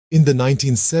In the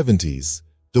 1970s,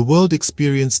 the world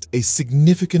experienced a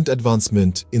significant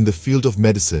advancement in the field of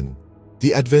medicine.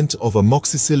 The advent of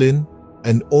amoxicillin,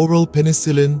 an oral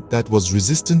penicillin that was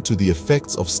resistant to the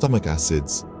effects of stomach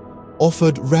acids,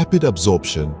 offered rapid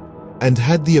absorption and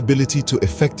had the ability to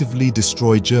effectively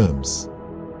destroy germs.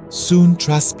 Soon,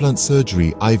 transplant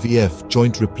surgery, IVF,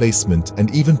 joint replacement,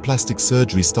 and even plastic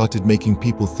surgery started making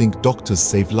people think doctors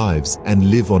save lives and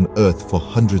live on Earth for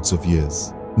hundreds of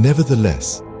years.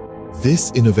 Nevertheless,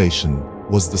 this innovation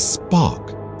was the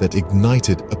spark that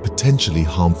ignited a potentially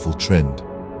harmful trend.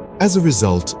 As a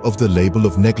result of the label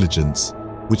of negligence,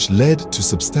 which led to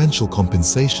substantial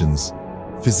compensations,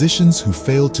 physicians who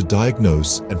failed to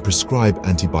diagnose and prescribe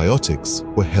antibiotics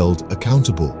were held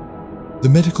accountable. The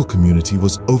medical community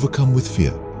was overcome with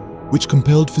fear, which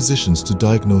compelled physicians to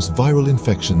diagnose viral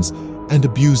infections and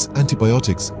abuse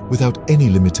antibiotics without any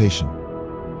limitation.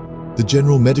 The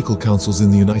General Medical Councils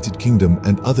in the United Kingdom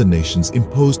and other nations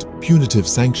imposed punitive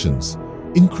sanctions,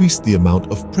 increased the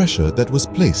amount of pressure that was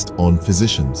placed on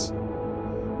physicians.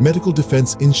 Medical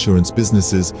defense insurance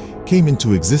businesses came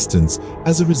into existence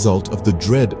as a result of the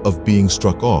dread of being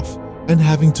struck off and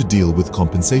having to deal with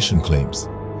compensation claims.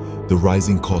 The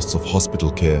rising costs of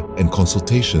hospital care and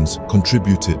consultations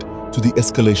contributed to the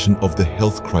escalation of the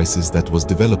health crisis that was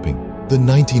developing. The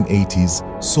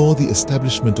 1980s saw the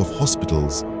establishment of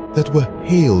hospitals that were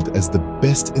hailed as the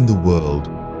best in the world,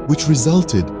 which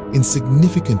resulted in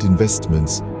significant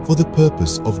investments for the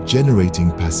purpose of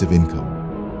generating passive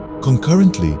income.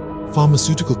 Concurrently,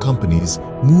 pharmaceutical companies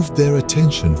moved their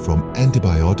attention from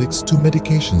antibiotics to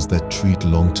medications that treat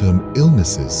long-term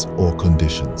illnesses or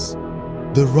conditions.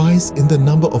 The rise in the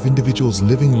number of individuals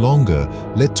living longer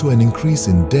led to an increase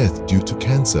in death due to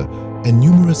cancer, and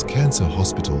numerous cancer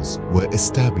hospitals were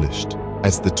established.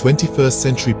 As the 21st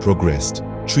century progressed,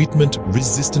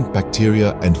 treatment-resistant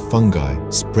bacteria and fungi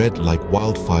spread like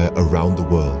wildfire around the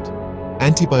world.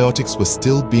 Antibiotics were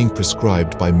still being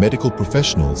prescribed by medical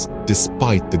professionals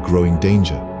despite the growing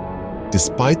danger.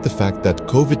 Despite the fact that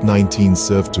COVID-19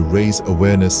 served to raise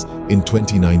awareness in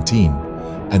 2019,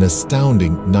 an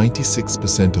astounding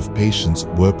 96% of patients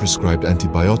were prescribed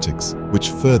antibiotics, which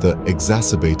further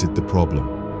exacerbated the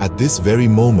problem. At this very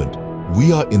moment,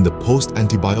 we are in the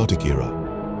post-antibiotic era.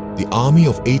 The army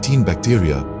of 18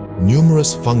 bacteria,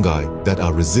 numerous fungi that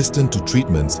are resistant to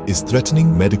treatments, is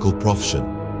threatening medical profession.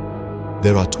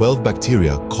 There are 12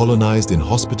 bacteria colonized in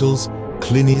hospitals,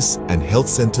 clinics, and health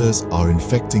centers are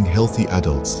infecting healthy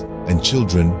adults and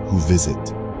children who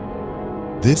visit.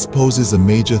 This poses a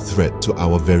major threat to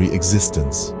our very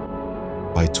existence.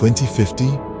 By 2050,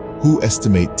 who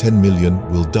estimate 10 million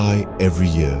will die every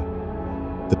year.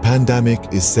 The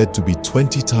pandemic is said to be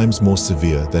 20 times more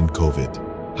severe than COVID.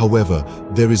 However,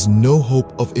 there is no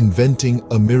hope of inventing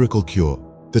a miracle cure.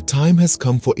 The time has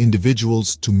come for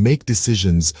individuals to make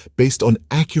decisions based on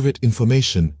accurate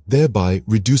information, thereby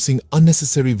reducing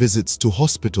unnecessary visits to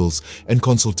hospitals and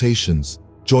consultations.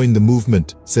 Join the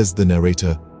movement, says the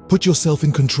narrator. Put yourself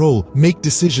in control, make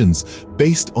decisions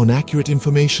based on accurate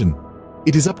information.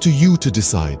 It is up to you to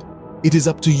decide. It is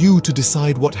up to you to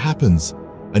decide what happens.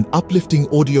 An uplifting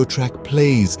audio track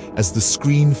plays as the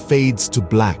screen fades to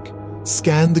black.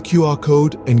 Scan the QR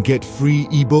code and get free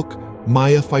ebook,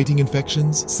 Maya Fighting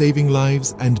Infections, Saving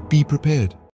Lives, and be prepared.